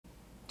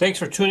Thanks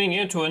for tuning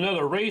in to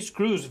another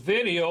RaceGrooves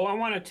video. I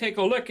want to take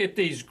a look at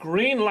these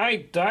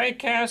Greenlight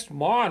die-cast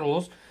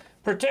models,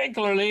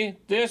 particularly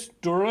this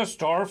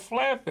DuraStar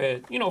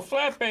Flatbed. You know,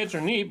 flatbeds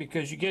are neat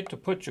because you get to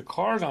put your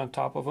cars on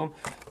top of them.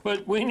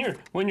 But when your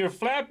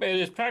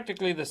flatbed is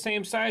practically the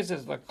same size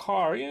as the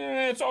car,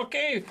 yeah, it's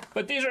okay.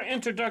 But these are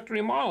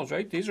introductory models,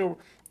 right? These are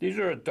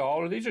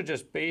 $1. These are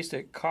just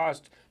basic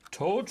cost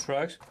tow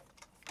trucks.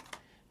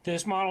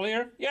 This model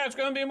here, yeah, it's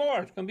going to be more.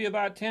 It's going to be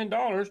about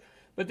 $10.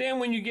 But then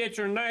when you get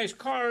your nice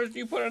cars,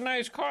 you put a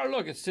nice car.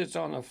 Look, it sits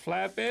on a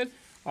flatbed.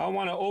 I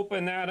want to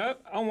open that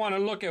up. I want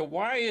to look at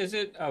why is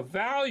it a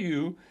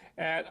value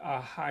at a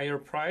higher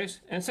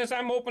price. And since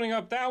I'm opening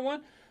up that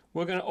one,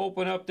 we're going to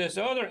open up this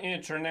other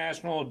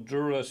international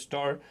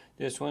DuraStar.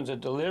 This one's a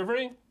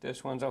delivery.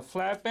 This one's a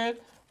flatbed.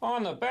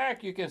 On the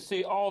back, you can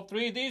see all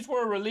three. These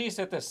were released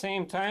at the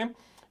same time.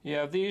 You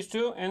have these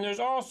two. And there's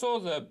also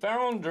the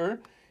Bounder.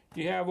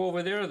 You have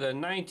over there the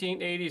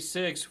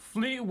 1986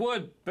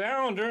 Fleetwood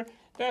Bounder.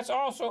 That's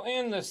also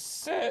in the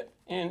set,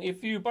 and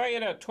if you buy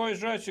it at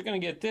Toys R Us, you're going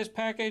to get this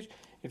package.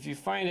 If you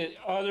find it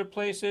other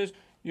places,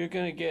 you're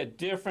going to get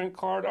different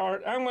card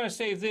art. I'm going to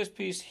save this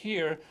piece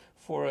here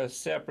for a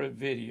separate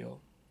video.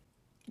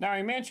 Now,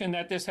 I mentioned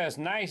that this has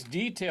nice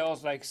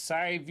details like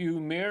side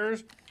view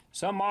mirrors.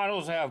 Some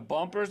models have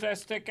bumpers that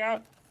stick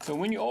out. So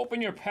when you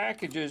open your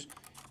packages,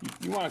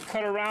 you want to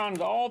cut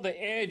around all the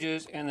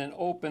edges and then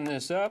open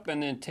this up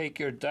and then take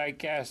your die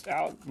cast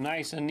out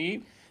nice and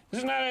neat. This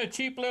is not a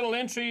cheap little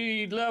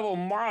entry-level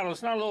model.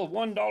 It's not a little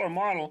 $1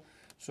 model,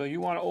 so you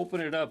want to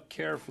open it up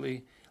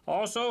carefully.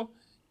 Also,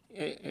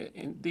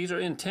 these are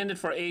intended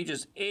for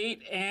ages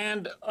 8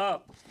 and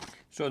up.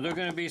 So there are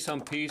going to be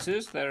some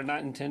pieces that are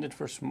not intended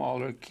for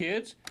smaller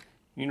kids.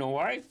 You know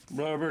why?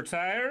 Rubber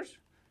tires.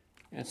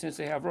 And since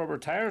they have rubber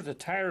tires, the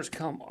tires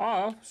come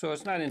off, so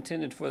it's not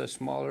intended for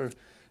the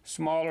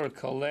smaller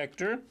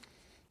collector.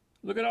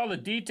 Look at all the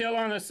detail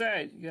on the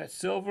side. You got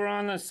silver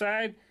on the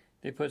side.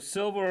 They put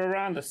silver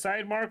around the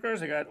side markers.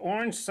 They got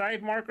orange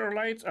side marker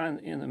lights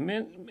in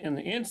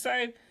the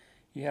inside.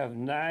 You have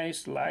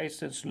nice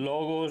license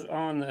logos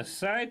on the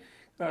side.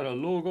 Got a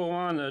logo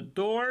on the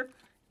door.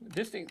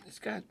 This thing, it's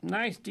got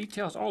nice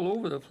details all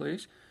over the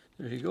place.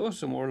 There you go,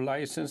 some more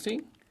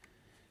licensing.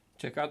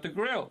 Check out the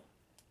grill.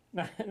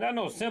 Not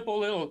no simple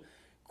little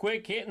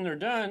quick hit and they're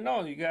done.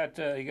 No, you got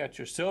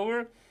your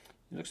silver. It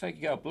looks like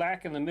you got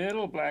black in the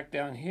middle, black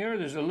down here.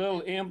 There's a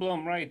little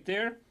emblem right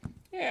there.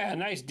 Yeah,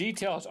 nice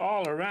details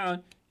all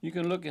around. You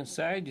can look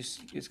inside. You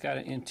see it's got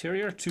an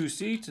interior, 2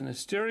 seats, and a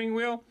steering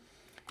wheel.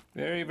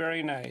 Very,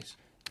 very nice.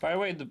 By the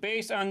way, the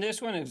base on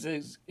this one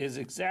is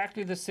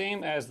exactly the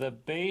same as the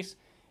base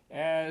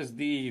as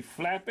the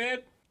flatbed.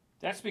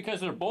 That's because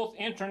they're both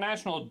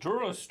international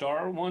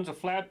DuraStar. One's a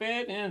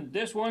flatbed, and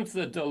this one's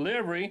the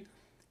delivery.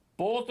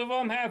 Both of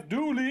them have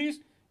dualies.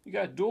 You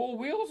got dual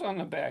wheels on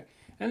the back.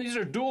 And these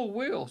are dual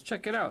wheels.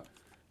 Check it out.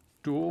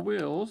 Dual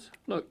wheels.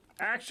 Look,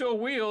 actual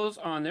wheels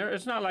on there.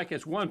 It's not like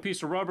it's one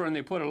piece of rubber and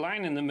they put a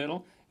line in the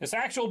middle. It's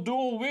actual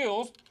dual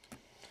wheels.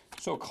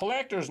 So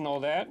collectors know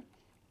that.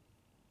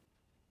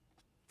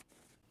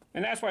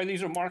 And that's why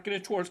these are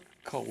marketed towards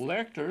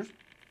collectors.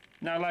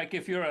 Now, like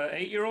if you're an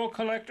 8-year-old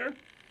collector,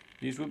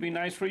 these would be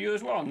nice for you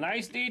as well.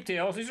 Nice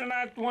details. These are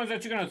not the ones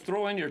that you're going to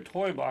throw in your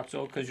toy box,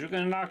 though, because you're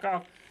going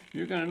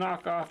to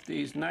knock off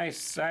these nice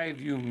side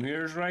view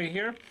mirrors right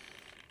here.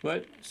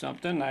 But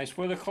something nice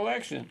for the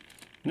collection.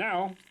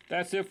 Now,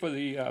 that's it for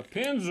the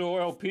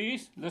Pennzoil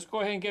piece. Let's go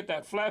ahead and get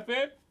that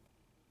flatbed.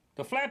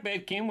 The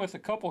flatbed came with a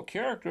couple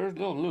characters,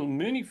 little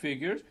mini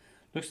figures.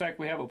 Looks like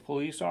we have a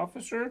police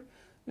officer.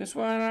 This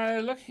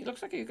one, he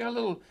looks like he got a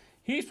little.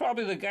 He's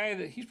probably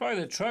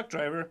the truck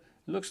driver.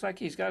 Looks like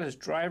he's got his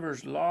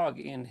driver's log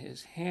in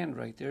his hand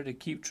right there to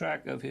keep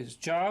track of his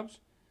jobs.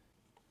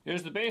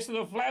 Here's the base of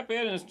the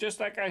flatbed, and it's just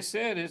like I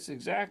said. It's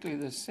exactly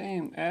the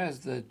same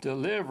as the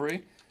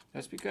delivery.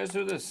 That's because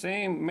they're the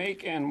same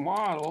make and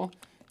model.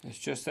 It's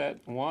just that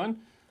one.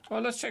 Oh,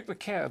 let's check the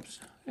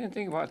cabs. I didn't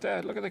think about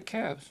that. Look at the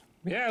cabs.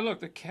 Yeah, look,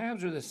 the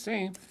cabs are the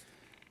same.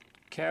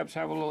 Cabs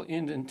have a little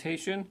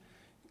indentation.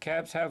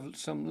 Cabs have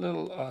some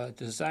little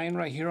design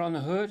right here on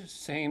the hood.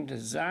 Same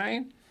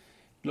design.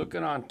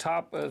 Looking on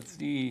top of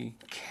the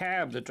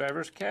cab, the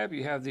driver's cab,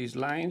 you have these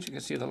lines. You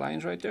can see the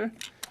lines right there.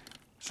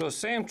 So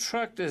same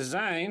truck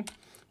design.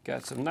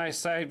 Got some nice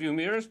side view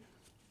mirrors.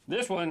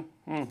 This one,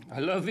 I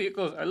love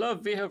vehicles. I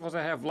love vehicles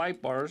that have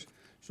light bars.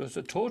 So it's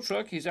a tow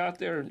truck. He's out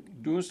there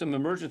doing some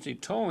emergency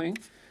towing.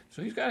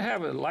 So he's got to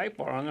have a light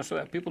bar on there so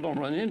that people don't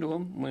run into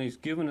him when he's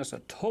giving us a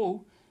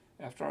tow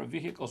after our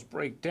vehicles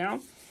break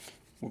down.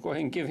 We'll go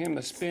ahead and give him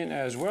a spin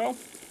as well.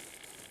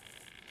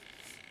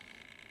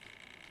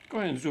 Go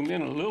ahead and zoom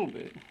in a little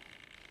bit.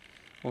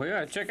 Oh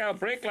yeah, check out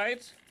brake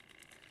lights.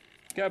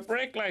 Got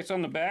brake lights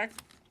on the back.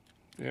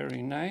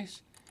 Very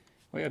nice.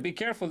 Oh yeah, be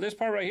careful. This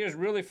part right here is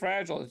really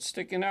fragile. It's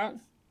sticking out.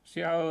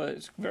 See how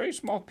it's a very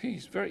small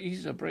piece, very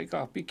easy to break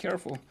off. Be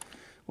careful.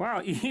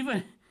 Wow,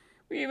 we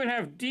even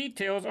have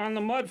details on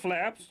the mud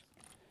flaps.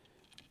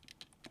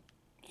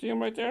 See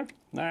them right there?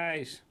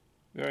 Nice,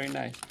 very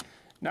nice.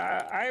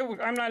 Now,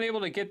 I'm not able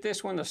to get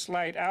this one to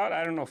slide out.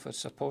 I don't know if it's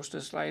supposed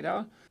to slide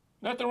out.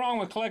 Nothing wrong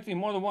with collecting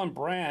more than one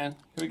brand.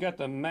 Here we got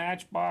the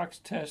Matchbox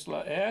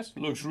Tesla S.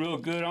 Looks real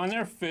good on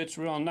there. Fits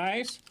real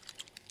nice.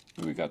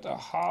 Here we got the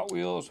Hot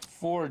Wheels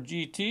 4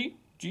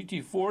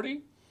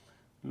 GT40.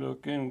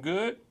 Looking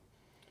good.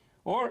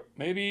 Or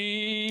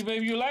maybe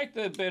you like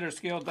the better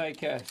scale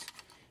diecast.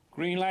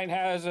 Greenlight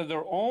has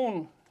their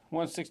own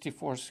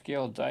 1/64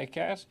 scale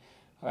diecast.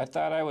 I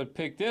thought I would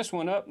pick this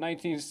one up,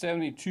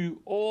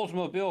 1972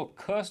 Oldsmobile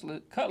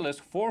Cutlass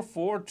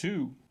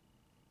 442.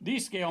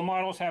 These scale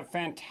models have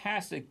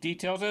fantastic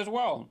details as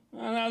well.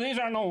 Now these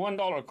are no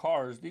 $1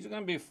 cars. These are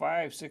going to be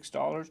 $5,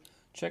 $6.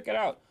 Check it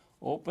out.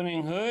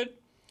 Opening hood.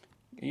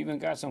 Even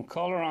got some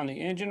color on the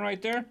engine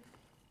right there.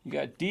 You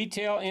got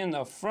detail in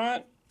the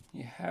front.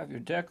 You have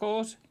your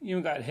decals.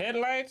 You got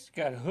headlights.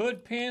 Got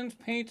hood pins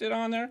painted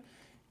on there.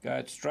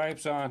 Got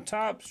stripes on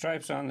top,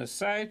 stripes on the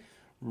side.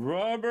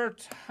 Rubber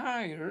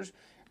tires.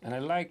 And I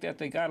like that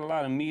they got a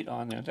lot of meat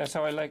on there. That's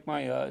how I like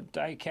my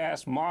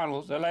die-cast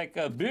models. I like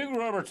big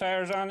rubber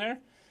tires on there.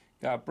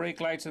 Got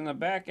brake lights in the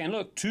back. And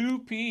look,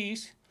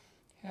 two-piece.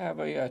 Have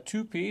a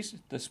two-piece.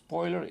 The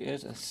spoiler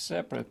is a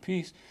separate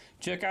piece.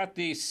 Check out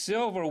the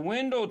silver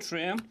window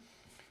trim.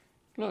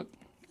 Look,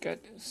 got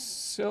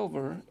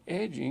silver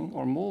edging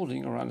or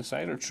molding around the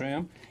side of the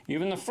trim.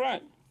 Even the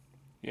front.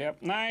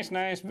 Yep, nice,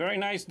 very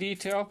nice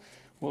detail.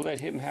 We'll let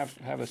him have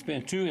a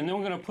spin too. And then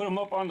we're going to put him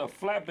up on the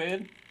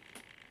flatbed.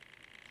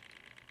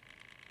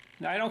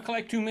 Now, I don't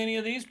collect too many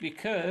of these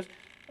because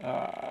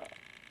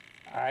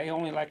I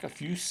only like a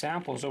few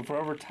samples of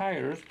rubber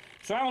tires.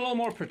 So I'm a little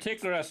more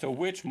particular as to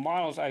which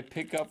models I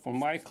pick up for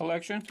my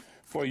collection.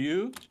 For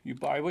you, you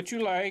buy what you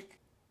like,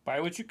 buy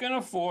what you can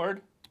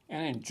afford,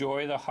 and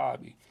enjoy the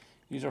hobby.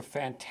 These are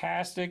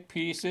fantastic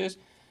pieces.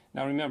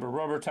 Now remember,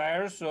 rubber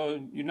tires,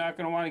 so you're not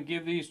going to want to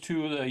give these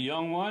to the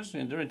young ones,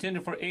 and they're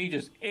intended for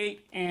ages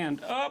 8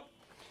 and up.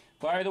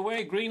 By the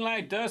way,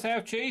 Greenlight does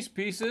have chase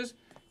pieces.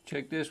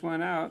 Check this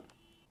one out.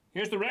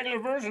 Here's the regular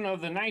version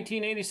of the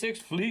 1986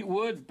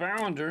 Fleetwood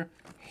Bounder.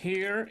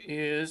 Here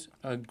is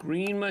a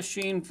green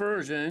machine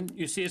version.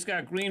 You see it's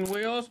got green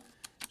wheels.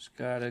 It's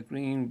got a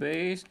green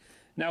base.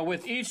 Now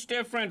with each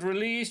different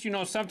release, you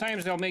know,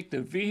 sometimes they'll make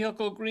the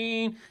vehicle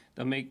green.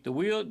 They'll make the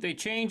wheel, they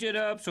change it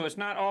up, so it's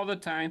not all the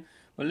time.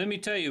 But let me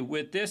tell you,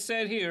 with this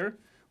set here,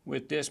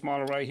 with this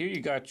model right here, you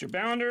got your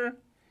Bounder,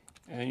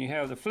 and you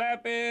have the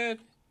flatbed,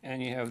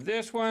 and you have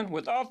this one.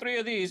 With all three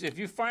of these, if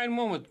you find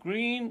one with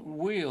green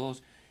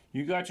wheels,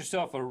 you got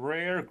yourself a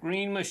rare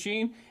green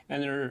machine,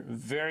 and they're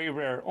very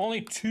rare.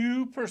 Only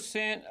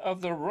 2%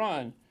 of the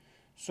run.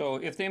 So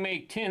if they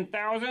make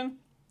 10,000,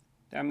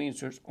 that means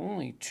there's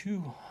only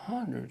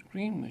 200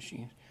 green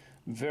machines.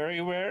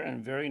 Very rare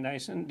and very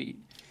nice indeed.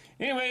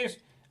 Anyways,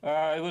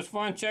 it was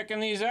fun checking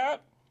these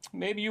out.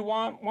 Maybe you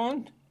want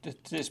one to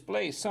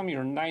display some of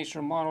your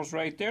nicer models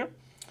right there.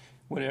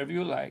 Whatever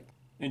you like.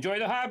 Enjoy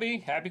the hobby.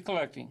 Happy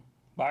collecting.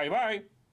 Bye-bye.